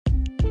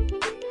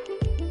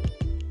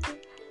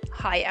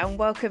Hi and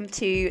welcome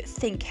to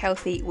Think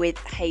Healthy with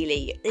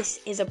Hayley.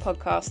 This is a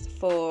podcast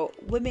for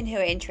women who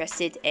are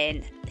interested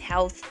in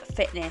health,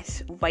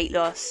 fitness, weight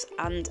loss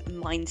and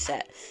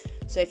mindset.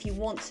 So if you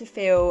want to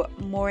feel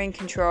more in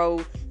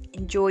control,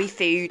 enjoy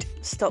food,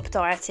 stop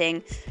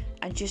dieting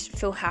and just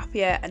feel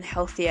happier and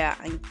healthier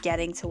and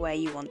getting to where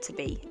you want to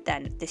be,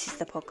 then this is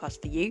the podcast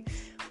for you.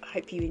 I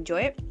hope you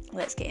enjoy it.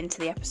 Let's get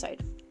into the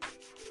episode.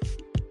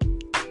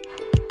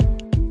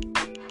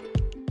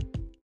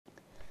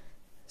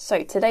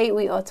 So today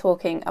we are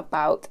talking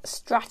about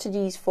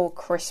strategies for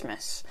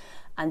Christmas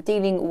and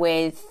dealing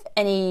with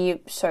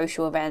any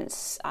social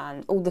events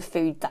and all the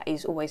food that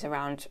is always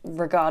around,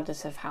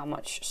 regardless of how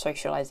much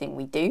socialising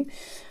we do.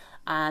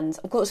 And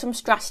I've got some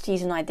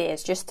strategies and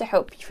ideas just to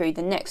help you through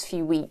the next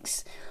few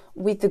weeks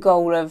with the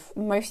goal of,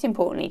 most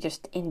importantly,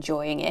 just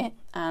enjoying it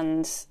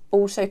and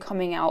also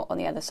coming out on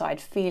the other side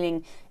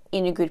feeling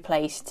in a good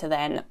place to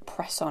then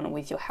press on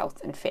with your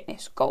health and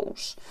fitness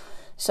goals.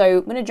 So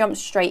I'm going to jump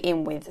straight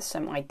in with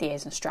some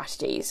ideas and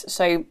strategies.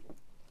 So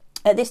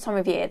at this time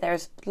of year,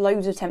 there's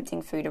loads of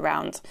tempting food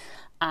around,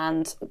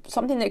 and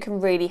something that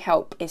can really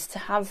help is to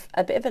have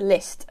a bit of a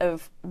list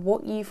of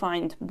what you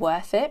find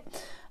worth it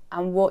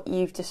and what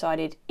you've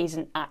decided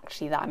isn't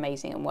actually that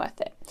amazing and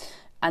worth it.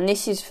 And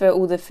this is for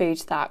all the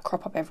foods that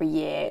crop up every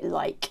year,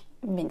 like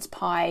mince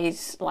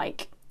pies,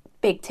 like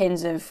big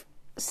tins of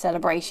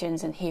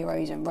Celebrations and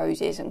Heroes and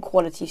Roses and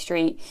Quality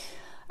Street.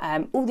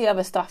 All the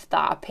other stuff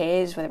that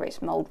appears, whether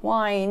it's mulled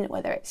wine,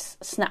 whether it's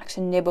snacks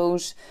and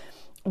nibbles.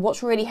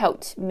 What's really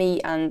helped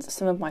me and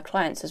some of my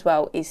clients as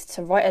well is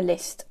to write a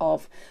list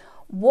of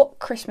what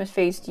Christmas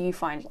foods do you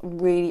find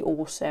really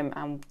awesome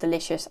and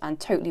delicious and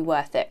totally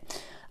worth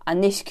it.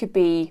 And this could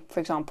be,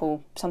 for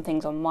example, some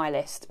things on my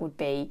list would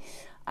be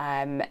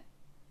out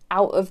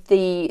of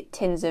the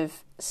tins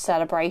of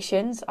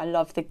Celebrations, I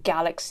love the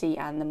Galaxy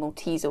and the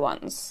Malteser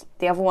ones.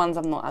 The other ones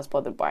I'm not as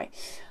bothered by.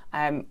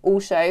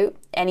 Also,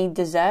 any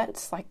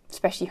desserts, like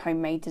especially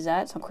homemade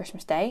desserts on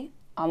Christmas Day,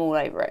 I'm all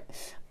over it.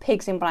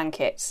 Pigs in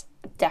blankets,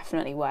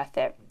 definitely worth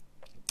it.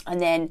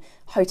 And then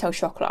Hotel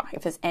Chocolat,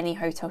 if there's any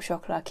Hotel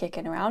Chocolat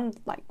kicking around,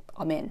 like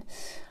I'm in.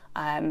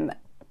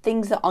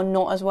 Things that are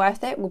not as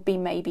worth it would be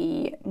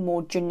maybe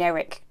more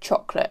generic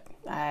chocolate.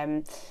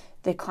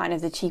 The kind of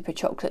the cheaper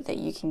chocolate that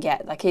you can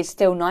get. Like, it's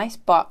still nice,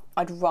 but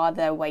I'd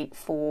rather wait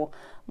for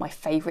my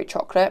favourite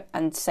chocolate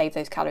and save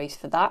those calories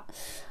for that.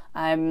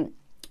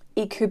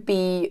 It could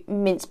be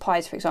mince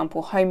pies, for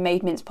example.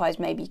 Homemade mince pies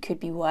maybe could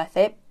be worth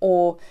it,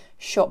 or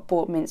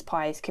shop-bought mince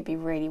pies could be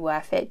really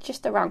worth it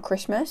just around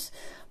Christmas,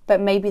 but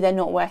maybe they're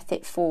not worth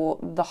it for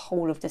the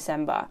whole of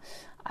December.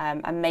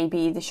 And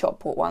maybe the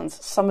shop-bought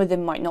ones, some of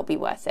them might not be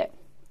worth it.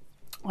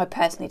 I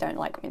personally don't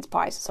like mince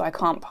pies, so I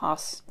can't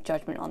pass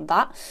judgment on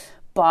that.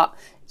 But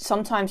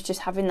sometimes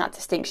just having that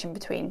distinction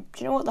between, do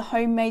you know what, the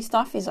homemade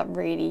stuff is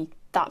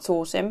that's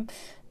awesome.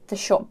 The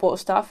shop bought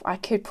stuff, I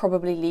could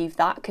probably leave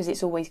that because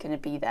it's always going to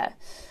be there.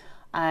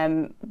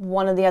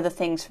 One of the other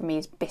things for me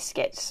is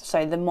biscuits.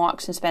 So the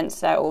Marks and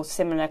Spencer or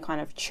similar kind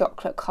of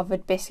chocolate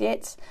covered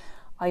biscuits,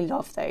 I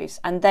love those.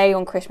 And they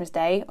on Christmas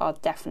Day are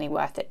definitely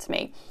worth it to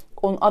me.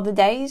 On other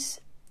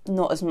days,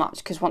 not as much,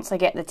 because once I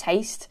get the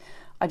taste,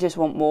 I just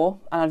want more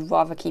and I'd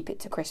rather keep it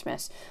to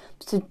Christmas.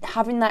 So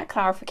having that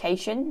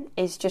clarification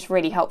is just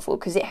really helpful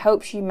because it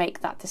helps you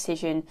make that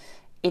decision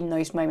in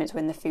those moments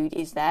when the food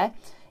is there.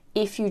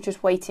 If you're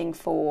just waiting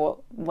for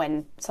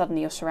when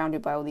suddenly you're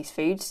surrounded by all these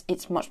foods,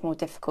 it's much more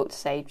difficult to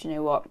say, do you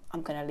know what,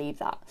 I'm going to leave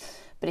that.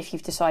 But if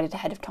you've decided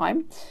ahead of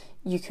time,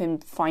 you can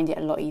find it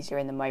a lot easier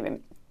in the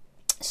moment.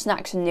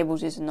 Snacks and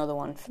nibbles is another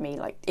one for me.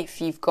 Like if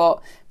you've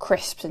got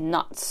crisps and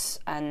nuts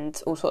and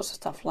all sorts of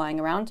stuff lying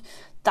around,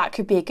 that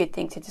could be a good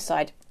thing to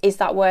decide. Is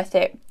that worth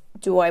it?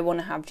 Do I want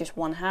to have just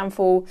one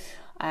handful?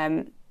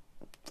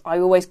 I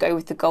always go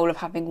with the goal of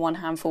having one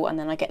handful and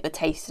then I get the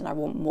taste and I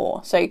want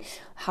more. So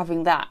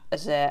having that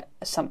as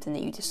something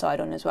that you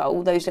decide on as well.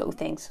 All those little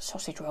things,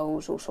 sausage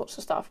rolls, all sorts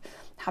of stuff.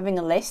 Having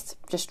a list,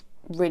 just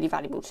really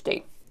valuable to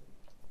do.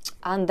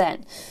 And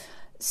then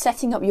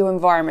setting up your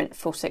environment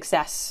for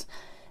success.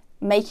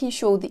 Making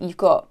sure that you've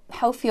got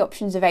healthy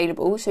options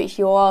available. So if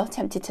you are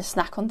tempted to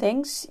snack on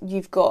things,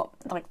 you've got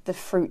like the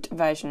fruit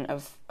version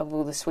of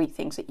all the sweet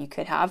things that you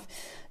could have.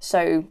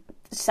 So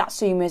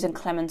satsumas and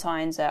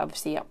clementines are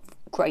obviously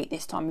great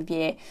this time of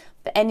year.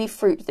 But any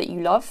fruit that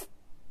you love,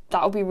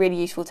 that will be really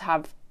useful to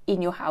have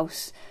in your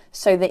house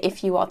so that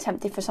if you are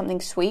tempted for something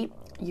sweet,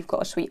 you've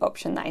got a sweet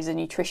option that is a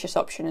nutritious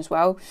option as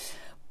well.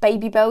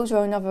 Baby bells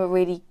are another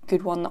really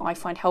good one that I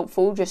find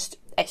helpful. Just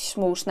a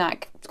small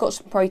snack. It's got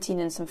some protein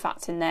and some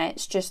fats in there.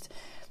 It's just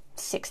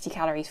 60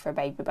 calories for a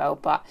Baby Bell,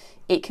 but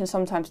it can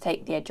sometimes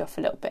take the edge off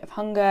a little bit of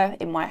hunger.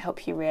 It might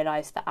help you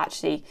realise that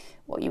actually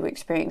what you were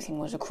experiencing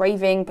was a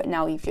craving, but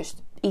now you've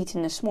just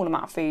eaten a small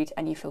amount of food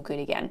and you feel good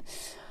again.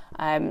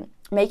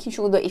 Making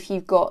sure that if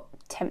you've got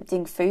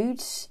tempting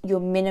foods,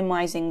 you're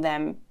minimising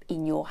them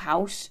in your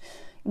house,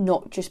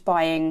 not just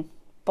buying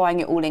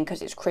it all in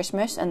because it's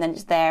Christmas and then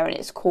it's there and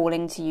it's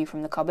calling to you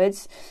from the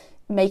cupboards.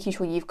 making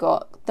sure you've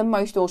got the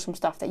most awesome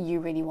stuff that you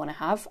really want to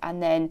have,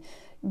 and then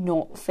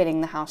not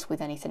filling the house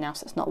with anything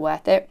else that's not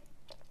worth it.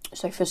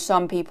 So for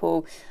some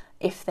people,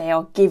 if they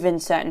are given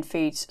certain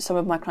foods, some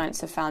of my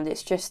clients have found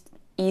it's just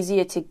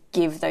easier to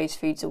give those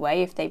foods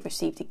away if they've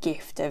received a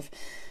gift of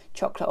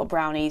chocolate or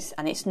brownies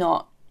and it's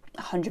not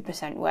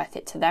 100% worth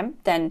it to them,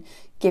 then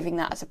giving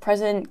that as a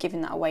present,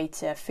 giving that away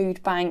to a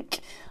food bank.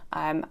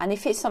 And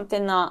if it's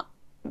something that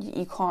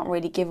you can't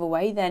really give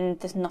away, then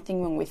there's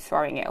nothing wrong with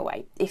throwing it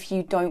away. If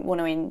you don't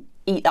want to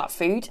eat that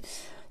food,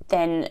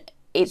 then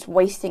it's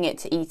wasting it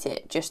to eat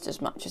it just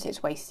as much as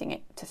it's wasting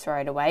it to throw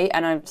it away.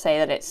 And I would say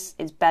that it's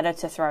better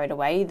to throw it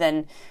away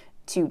than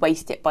to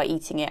waste it by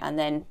eating it and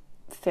then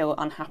feel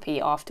unhappy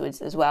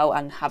afterwards as well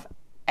and have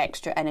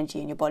extra energy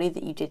in your body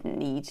that you didn't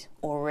need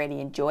or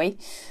really enjoy.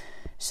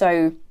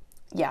 So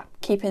yeah,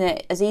 keeping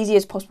it as easy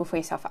as possible for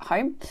yourself at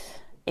home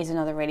is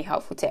another really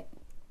helpful tip.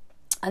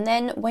 And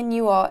then when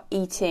you are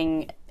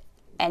eating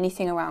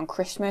anything around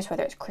Christmas,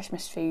 whether it's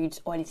Christmas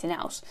foods or anything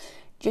else,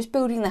 just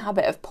building the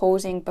habit of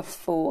pausing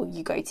before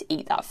you go to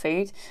eat that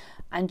food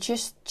and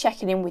just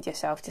checking in with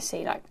yourself to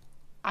see, like,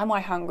 am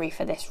I hungry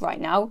for this right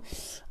now?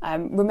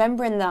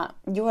 Remembering that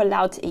you're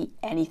allowed to eat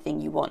anything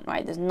you want,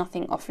 right? There's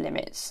nothing off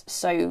limits.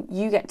 So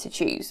you get to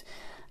choose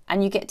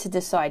and you get to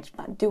decide,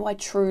 like, do I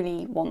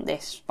truly want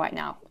this right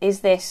now? Is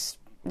this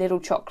little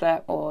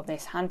chocolate or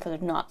this handful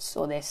of nuts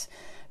or this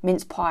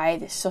mince pie,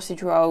 this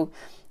sausage roll,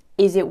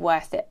 is it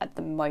worth it at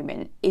the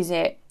moment? Is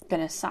it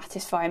going to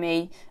satisfy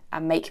me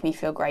and make me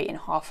feel great in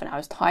half an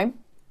hour's time?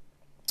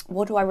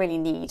 What do I really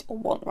need or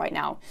want right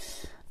now?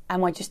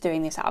 Am I just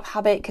doing this out of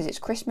habit because it's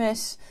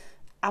Christmas?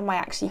 Am I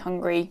actually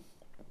hungry?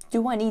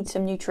 Do I need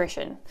some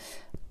nutrition?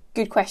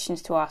 Good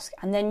questions to ask.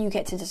 And then you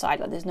get to decide,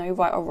 like, there's no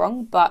right or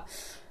wrong, but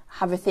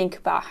have a think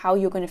about how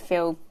you're going to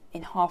feel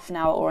in half an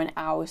hour or an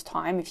hour's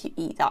time if you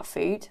eat that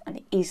food,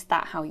 and is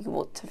that how you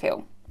want to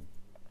feel?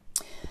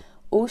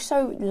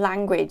 Also,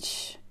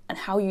 language and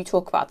how you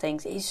talk about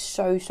things is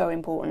so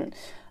important.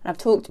 And I've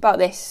talked about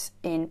this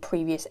in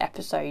previous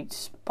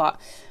episodes, but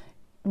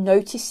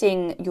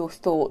noticing your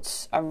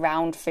thoughts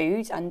around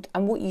food and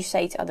what you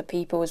say to other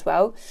people as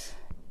well,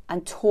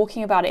 and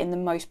talking about it in the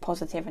most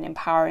positive and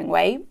empowering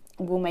way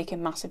will make a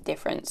massive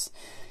difference.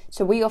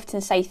 So we often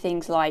say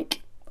things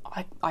like,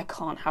 I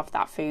can't have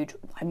that food,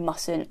 I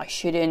mustn't, I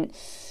shouldn't,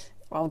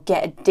 I'll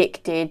get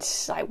addicted,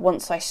 like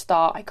once I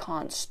start I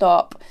can't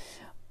stop.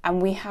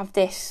 And we have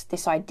this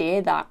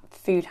idea that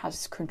food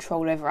has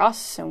control over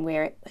us and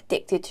we're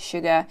addicted to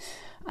sugar,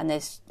 and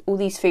there's all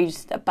these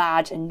foods that are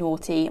bad and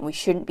naughty and we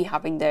shouldn't be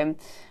having them,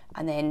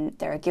 and then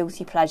they're a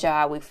guilty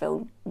pleasure, we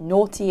feel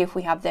naughty if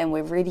we have them,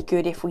 we're really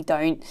good if we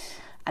don't.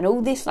 And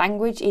all this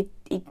language,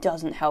 it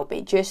doesn't help.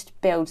 It just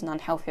builds an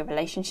unhealthy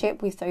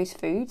relationship with those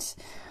foods,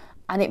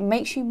 and it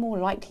makes you more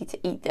likely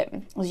to eat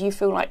them, as you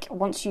feel like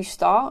once you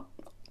start,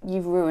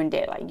 you've ruined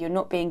it, like you're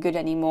not being good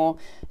anymore,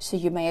 so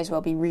you may as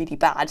well be really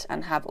bad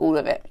and have all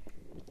of it.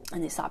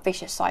 And it's that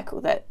vicious cycle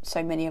that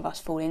so many of us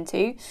fall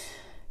into.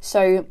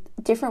 So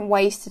different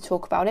ways to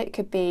talk about it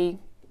could be,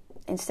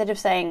 instead of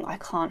saying I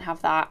can't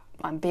have that,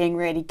 I'm being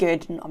really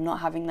good and I'm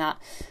not having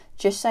that,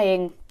 just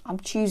saying I'm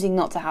choosing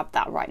not to have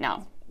that right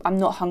now, I'm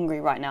not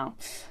hungry right now.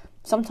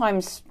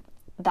 Sometimes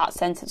that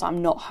sentence,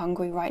 I'm not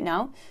hungry right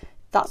now,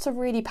 that's a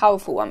really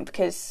powerful one,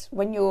 because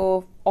when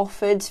you're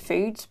offered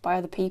foods by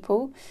other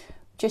people,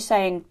 just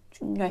saying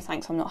no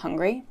thanks, I'm not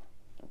hungry,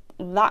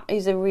 that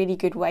is a really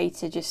good way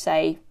to just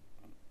say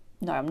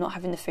no, I'm not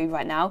having the food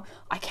right now,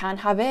 I can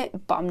have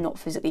it but I'm not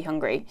physically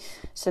hungry.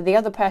 So the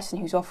other person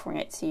who's offering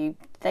it to you,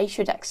 they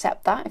should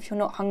accept that. If you're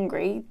not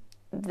hungry,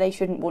 they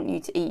shouldn't want you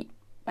to eat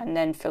and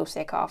then feel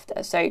sick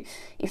after. So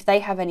if they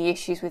have any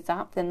issues with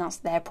that, then that's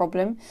their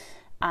problem.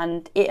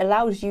 And it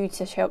allows you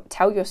to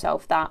tell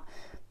yourself that,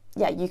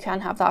 yeah, you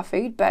can have that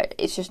food, but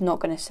it's just not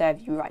going to serve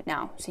you right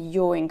now. So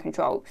you're in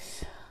control.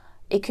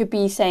 It could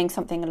be saying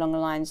something along the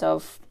lines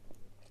of,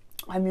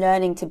 I'm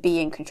learning to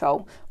be in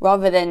control,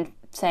 rather than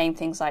saying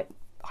things like,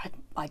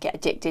 I get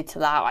addicted to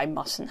that, I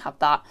mustn't have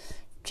that.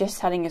 Just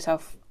telling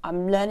yourself,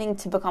 I'm learning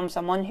to become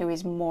someone who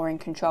is more in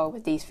control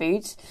with these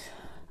foods.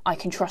 I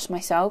can trust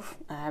myself.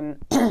 And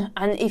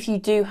if you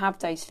do have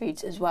those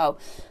foods as well,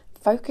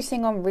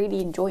 focusing on really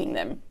enjoying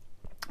them,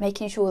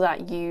 making sure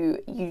that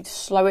you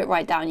slow it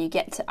right down, you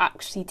get to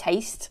actually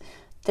taste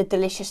the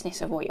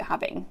deliciousness of what you're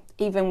having,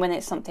 even when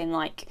it's something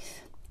like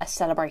a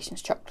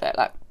celebrations chocolate,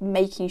 like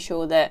making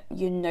sure that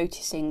you're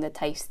noticing the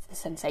taste, the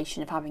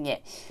sensation of having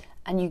it,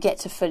 and you get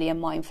to fully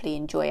and mindfully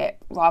enjoy it,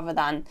 rather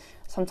than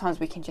sometimes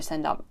we can just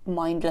end up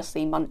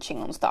mindlessly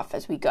munching on stuff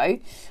as we go.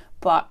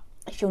 But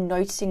if you're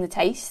noticing the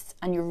taste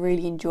and you're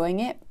really enjoying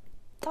it,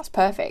 that's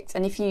perfect.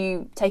 And if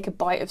you take a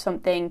bite of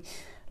something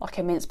like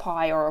a mince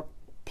pie or a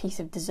piece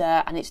of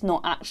dessert and it's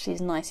not actually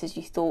as nice as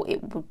you thought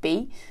it would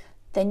be,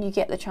 then you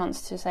get the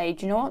chance to say,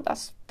 do you know what,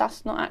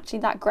 that's not actually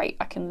that great,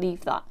 I can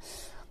leave that.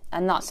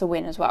 And that's a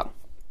win as well.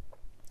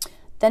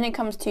 Then it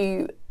comes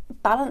to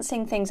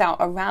balancing things out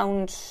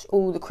around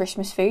all the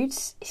Christmas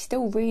foods. It's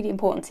still really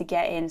important to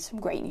get in some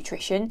great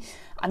nutrition,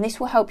 and this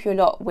will help you a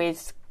lot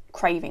with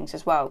cravings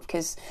as well,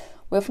 because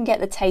we often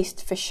get the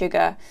taste for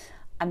sugar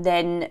and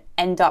then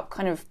end up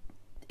kind of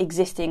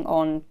existing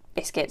on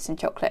biscuits and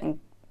chocolate and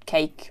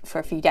cake for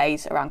a few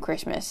days around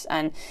Christmas.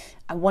 And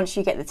once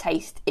you get the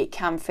taste, it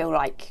can feel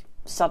like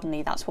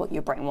suddenly that's what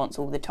your brain wants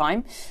all the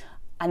time.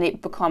 And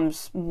it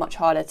becomes much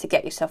harder to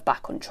get yourself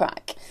back on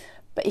track.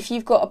 But if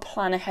you've got a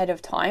plan ahead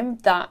of time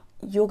that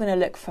you're going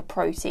to look for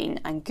protein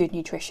and good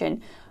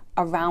nutrition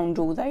around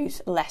all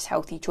those less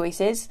healthy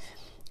choices,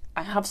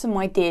 and have some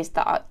ideas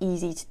that are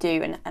easy to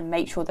do and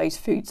make sure those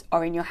foods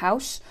are in your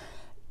house,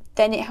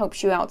 then it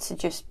helps you out to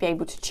just be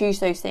able to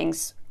choose those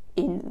things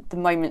in the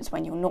moments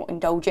when you're not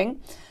indulging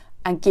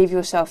and give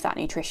yourself that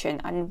nutrition.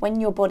 And when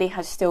your body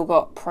has still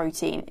got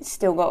protein, it's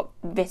still got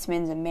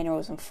vitamins and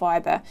minerals and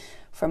fibre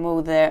from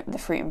all the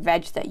fruit and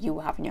veg that you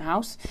will have in your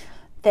house,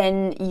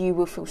 then you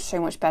will feel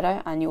so much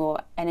better and your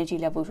energy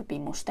levels will be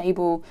more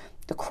stable,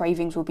 the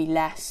cravings will be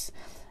less,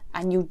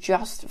 and you'll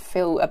just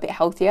feel a bit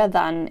healthier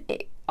than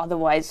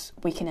otherwise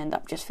we can end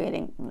up just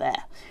feeling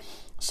there.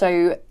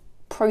 So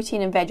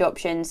protein and veg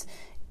options,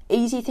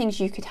 easy things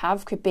you could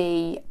have could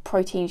be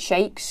protein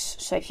shakes.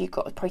 So if you've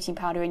got a protein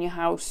powder in your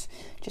house,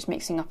 just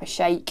mixing up a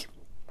shake.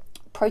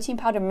 Protein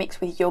powder mixed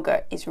with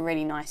yogurt is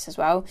really nice as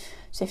well.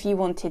 So if you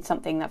wanted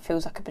something that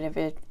feels like a bit of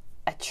a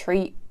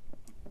treat,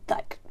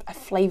 like a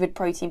flavoured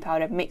protein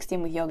powder mixed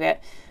in with yogurt,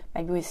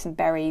 maybe with some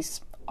berries.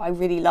 I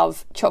really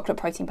love chocolate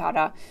protein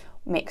powder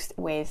mixed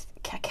with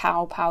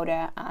cacao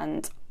powder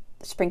and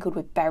sprinkled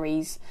with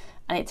berries,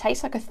 and it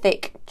tastes like a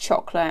thick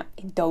chocolate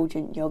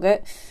indulgent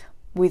yogurt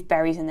with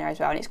berries in there as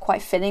well, and it's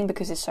quite filling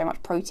because there's so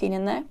much protein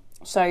in there.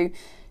 So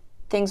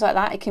things like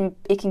that,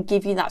 it can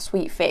give you that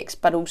sweet fix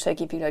but also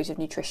give you loads of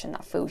nutrition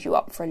that fills you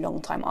up for a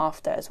long time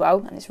after as well,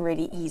 and it's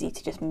really easy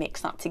to just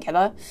mix that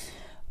together.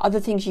 Other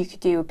things you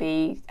could do would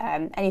be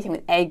anything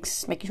with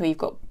eggs, making sure you've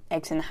got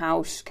eggs in the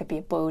house. Could be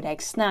a boiled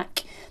egg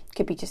snack,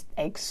 could be just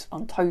eggs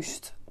on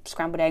toast,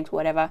 scrambled eggs,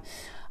 whatever.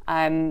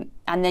 And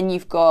then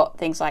you've got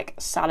things like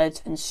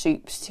salads and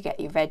soups to get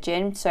your veg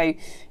in. So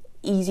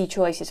easy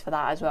choices for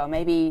that as well.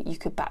 Maybe you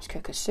could batch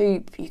cook a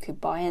soup, you could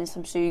buy in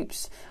some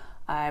soups,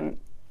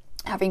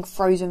 having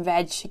frozen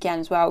veg again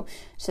as well,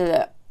 so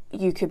that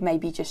you could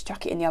maybe just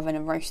chuck it in the oven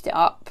and roast it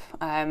up.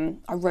 I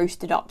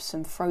roasted up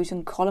some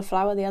frozen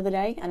cauliflower the other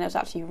day and it was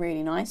actually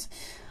really nice.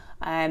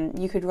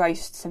 You could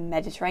roast some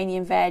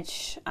Mediterranean veg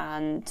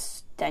and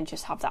then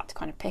just have that to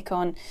kind of pick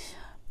on.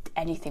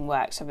 Anything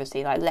works,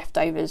 obviously, like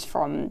leftovers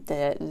from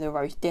the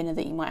roast dinner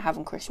that you might have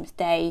on Christmas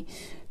Day,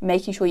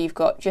 making sure you've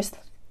got just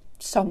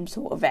some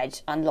sort of veg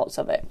and lots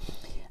of it.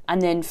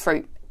 And then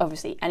fruit,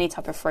 obviously any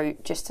type of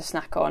fruit just to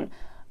snack on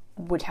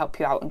would help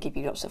you out and give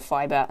you lots of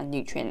fibre and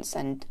nutrients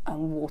and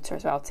water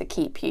as well to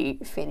keep you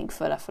feeling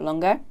fuller for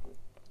longer.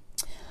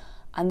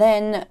 And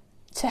then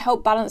to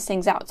help balance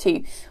things out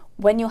too,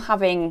 when you're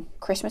having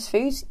Christmas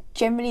foods,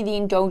 generally the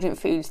indulgent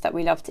foods that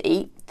we love to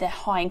eat, they're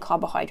high in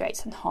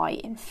carbohydrates and high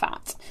in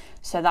fat.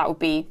 So that would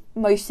be,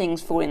 most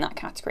things fall in that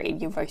category.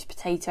 Your roast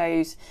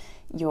potatoes,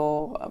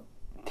 your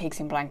pigs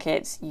in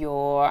blankets,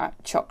 your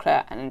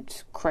chocolate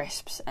and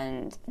crisps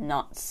and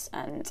nuts,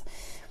 and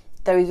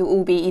those will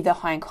all be either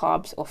high in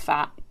carbs or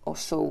fat or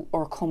salt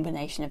or a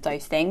combination of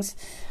those things.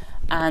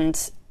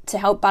 And to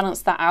help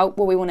balance that out,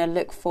 what we want to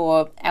look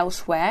for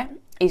elsewhere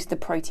is the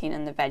protein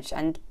and the veg,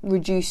 and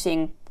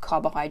reducing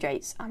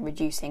carbohydrates and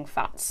reducing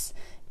fats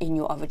in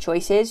your other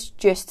choices,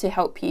 just to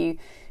help you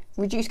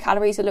reduce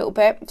calories a little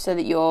bit so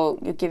that you're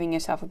giving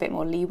yourself a bit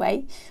more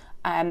leeway.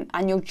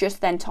 And you're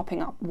just then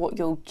topping up what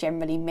you're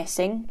generally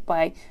missing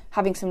by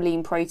having some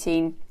lean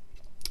protein,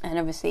 and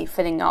obviously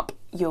filling up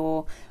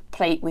your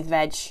plate with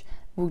veg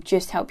will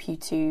just help you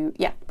to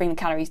bring the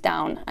calories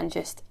down and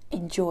just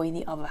enjoy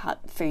the other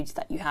foods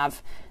that you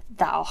have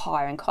that are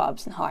higher in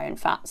carbs and higher in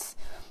fats.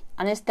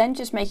 And it's then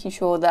just making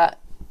sure that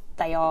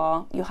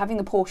you're having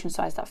the portion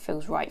size that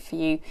feels right for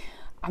you.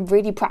 I'm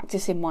really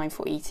practicing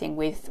mindful eating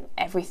with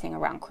everything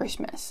around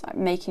Christmas, like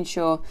making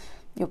sure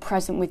you're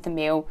present with the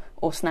meal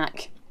or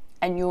snack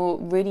and you're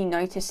really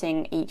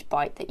noticing each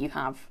bite that you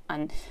have.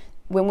 And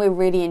when we're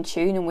really in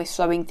tune and we're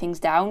slowing things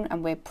down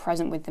and we're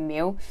present with the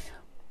meal,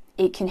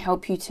 it can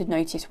help you to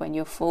notice when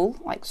you're full,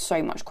 like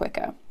so much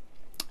quicker.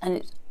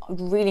 And I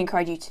really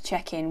encourage you to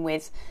check in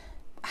with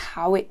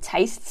how it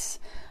tastes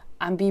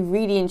and be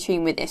really in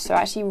tune with this. So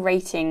actually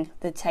rating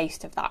the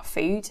taste of that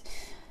food.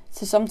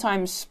 So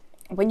sometimes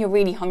when you're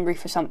really hungry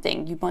for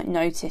something, you might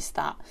notice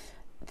that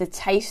the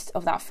taste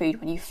of that food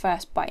when you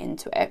first bite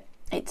into it,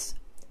 it's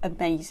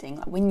amazing.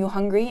 Like when you're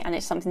hungry and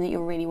it's something that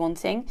you're really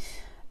wanting,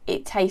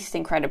 it tastes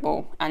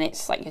incredible and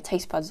it's like your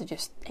taste buds are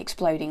just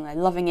exploding, they're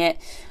loving it.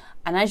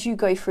 And as you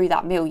go through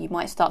that meal, you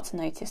might start to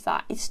notice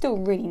that it's still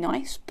really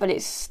nice, but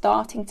it's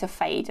starting to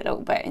fade a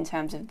little bit in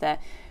terms of the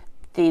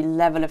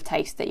level of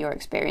taste that you're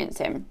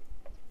experiencing.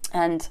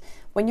 And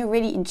when you're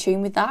really in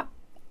tune with that,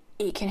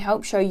 it can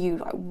help show you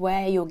like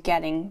where you're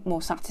getting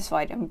more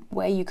satisfied and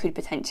where you could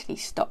potentially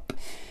stop.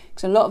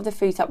 Because a lot of the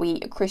foods that we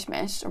eat at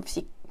Christmas are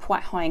obviously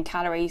quite high in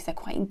calories, they're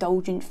quite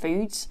indulgent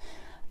foods,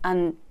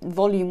 and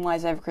volume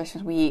wise over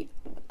Christmas we eat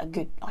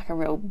a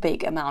real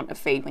big amount of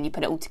food when you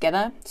put it all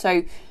together.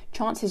 So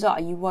chances are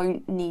you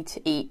won't need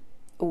to eat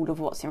all of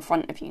what's in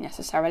front of you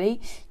necessarily.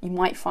 You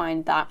might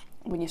find that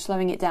when you're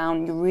slowing it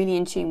down, you're really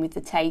in tune with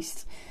the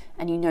taste,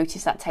 and you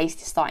notice that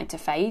taste is starting to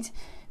fade.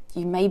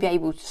 You may be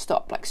able to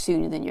stop like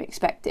sooner than you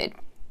expected,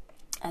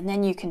 and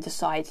then you can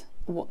decide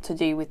what to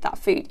do with that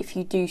food. If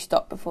you do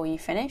stop before you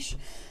finish,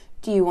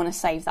 do you want to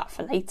save that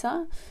for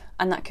later?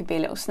 And that could be a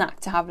little snack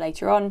to have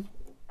later on.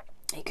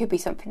 It could be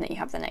something that you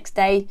have the next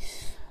day.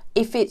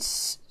 If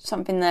it's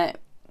something that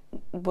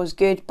was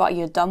good but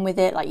you're done with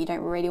it, like you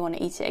don't really want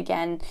to eat it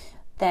again,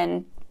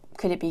 then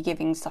could it be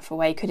giving stuff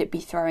away? Could it be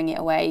throwing it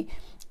away?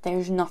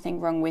 There's nothing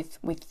wrong with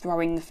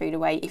throwing the food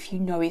away if you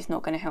know it's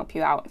not going to help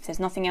you out. If there's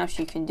nothing else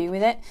you can do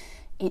with it,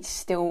 it's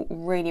still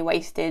really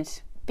wasted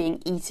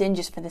being eaten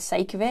just for the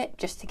sake of it,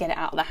 just to get it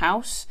out of the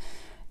house.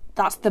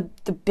 That's the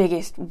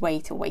biggest way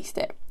to waste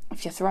it.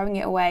 If you're throwing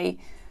it away,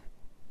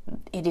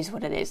 it is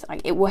what it is.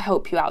 Like, it will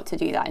help you out to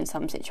do that in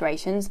some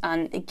situations,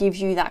 and it gives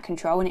you that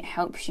control and it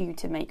helps you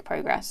to make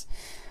progress.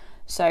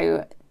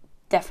 So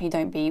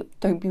definitely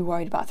don't be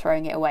worried about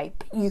throwing it away.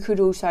 But you could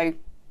also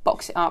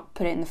box it up,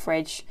 put it in the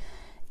fridge.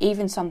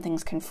 Even some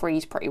things can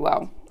freeze pretty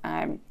well.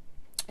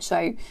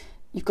 So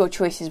you've got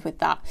choices with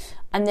that.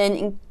 And then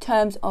in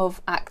terms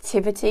of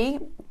activity,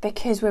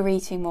 because we're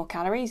eating more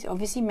calories, it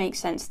obviously makes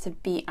sense to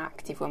be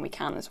active when we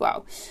can as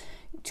well.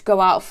 To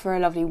go out for a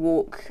lovely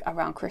walk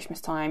around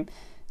Christmas time,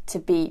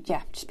 just be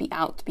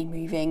out, to be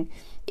moving.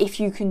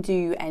 If you can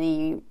do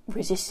any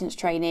resistance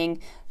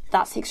training,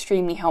 that's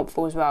extremely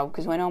helpful as well,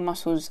 because when our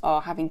muscles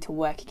are having to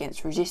work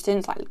against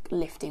resistance, like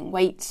lifting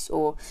weights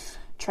or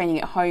training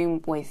at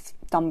home with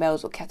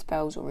dumbbells or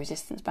kettlebells or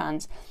resistance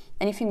bands,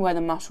 anything where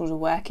the muscles are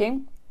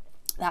working,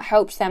 that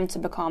helps them to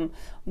become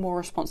more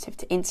responsive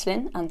to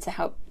insulin and to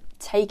help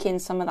take in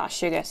some of that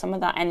sugar, some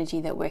of that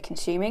energy that we're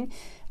consuming,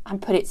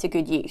 and put it to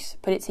good use.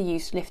 Put it to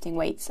use lifting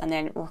weights and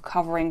then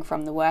recovering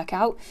from the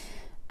workout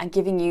and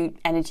giving you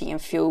energy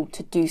and fuel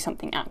to do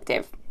something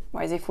active.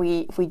 Whereas if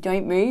we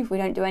don't move, we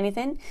don't do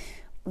anything,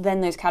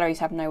 then those calories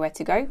have nowhere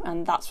to go,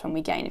 and that's when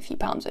we gain a few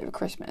pounds over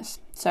Christmas.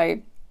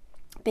 So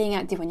being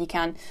active when you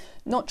can,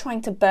 not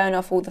trying to burn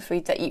off all the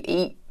food that you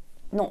eat,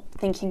 not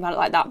thinking about it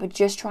like that, but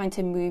just trying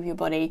to move your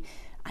body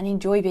and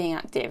enjoy being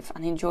active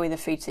and enjoy the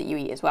foods that you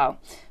eat as well.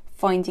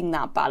 Finding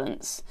that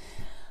balance.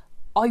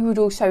 I would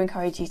also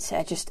encourage you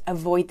to just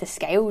avoid the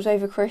scales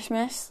over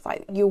Christmas.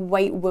 Like, your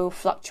weight will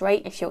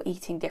fluctuate if you're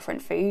eating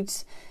different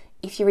foods.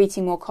 If you're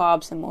eating more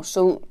carbs and more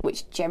salt,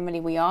 which generally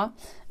we are,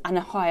 and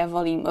a higher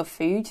volume of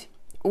food,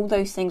 all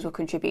those things will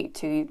contribute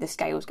to the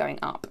scales going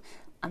up,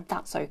 and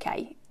that's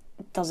okay.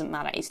 It doesn't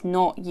matter. It's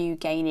not you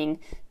gaining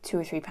 2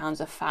 or 3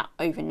 pounds of fat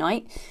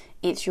overnight.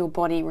 It's your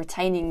body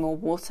retaining more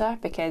water,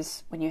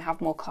 because when you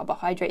have more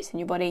carbohydrates in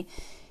your body,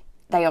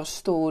 they are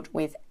stored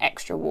with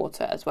extra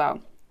water as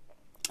well.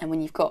 And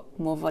when you've got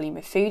more volume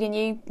of food in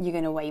you, you're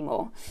going to weigh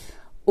more.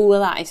 All of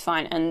that is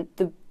fine. And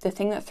the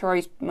thing that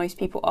throws most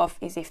people off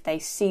is if they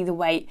see the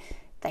weight,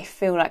 they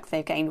feel like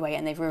they've gained weight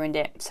and they've ruined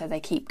it, so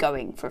they keep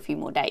going for a few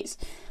more days.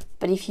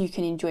 But if you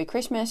can enjoy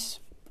Christmas,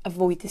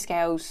 avoid the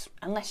scales,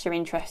 unless you're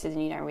interested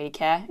and you don't really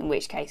care, in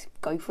which case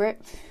go for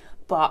it.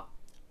 But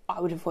I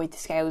would avoid the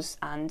scales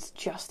and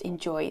just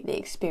enjoy the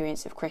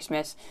experience of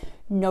Christmas,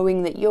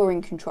 knowing that you're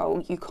in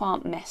control. You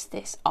can't mess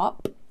this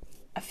up.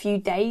 A few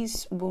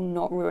days will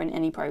not ruin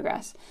any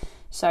progress.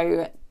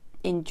 So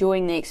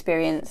enjoying the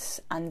experience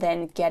and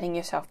then getting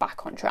yourself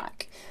back on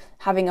track.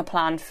 Having a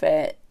plan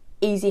for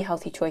easy,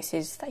 healthy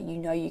choices that you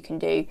know you can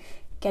do.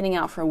 Getting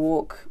out for a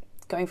walk,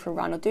 going for a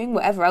run, or doing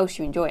whatever else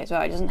you enjoy as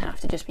well. It doesn't have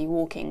to just be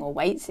walking or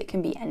weights. It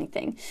can be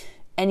anything.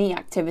 Any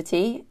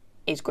activity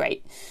is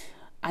great.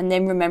 And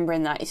then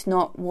remembering that it's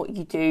not what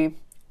you do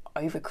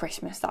over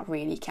Christmas that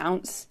really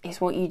counts.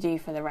 It's what you do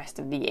for the rest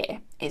of the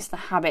year. It's the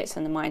habits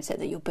and the mindset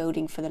that you're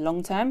building for the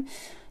long term.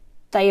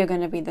 They are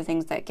going to be the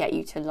things that get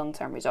you to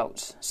long-term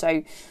results.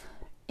 So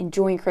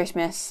enjoying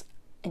Christmas,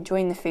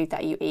 enjoying the food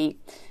that you eat,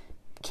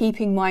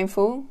 keeping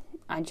mindful,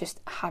 and just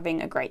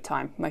having a great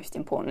time, most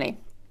importantly.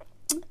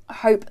 I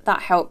hope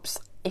that helps.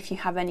 If you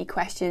have any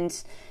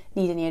questions,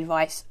 need any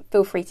advice,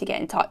 feel free to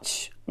get in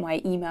touch. My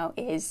email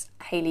is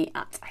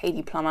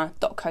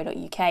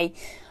hayley@hayleyplummer.co.uk.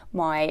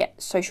 My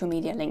social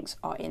media links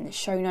are in the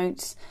show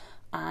notes,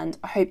 and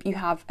I hope you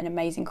have an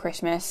amazing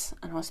Christmas,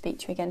 and I'll speak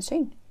to you again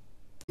soon.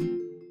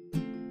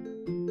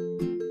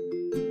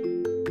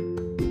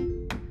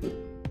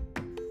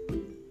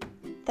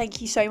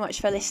 Thank you so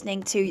much for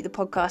listening to the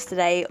podcast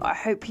today. I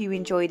hope you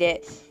enjoyed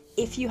it.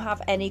 If you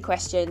have any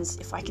questions,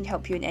 if I can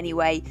help you in any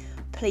way,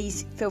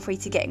 please feel free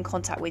to get in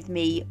contact with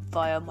me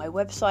via my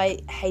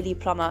website,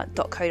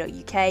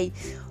 hayleyplummer.co.uk,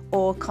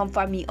 or come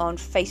find me on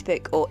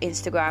Facebook or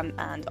Instagram,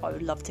 and I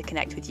would love to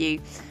connect with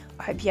you.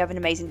 I hope you have an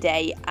amazing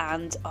day,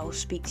 and I'll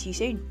speak to you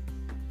soon.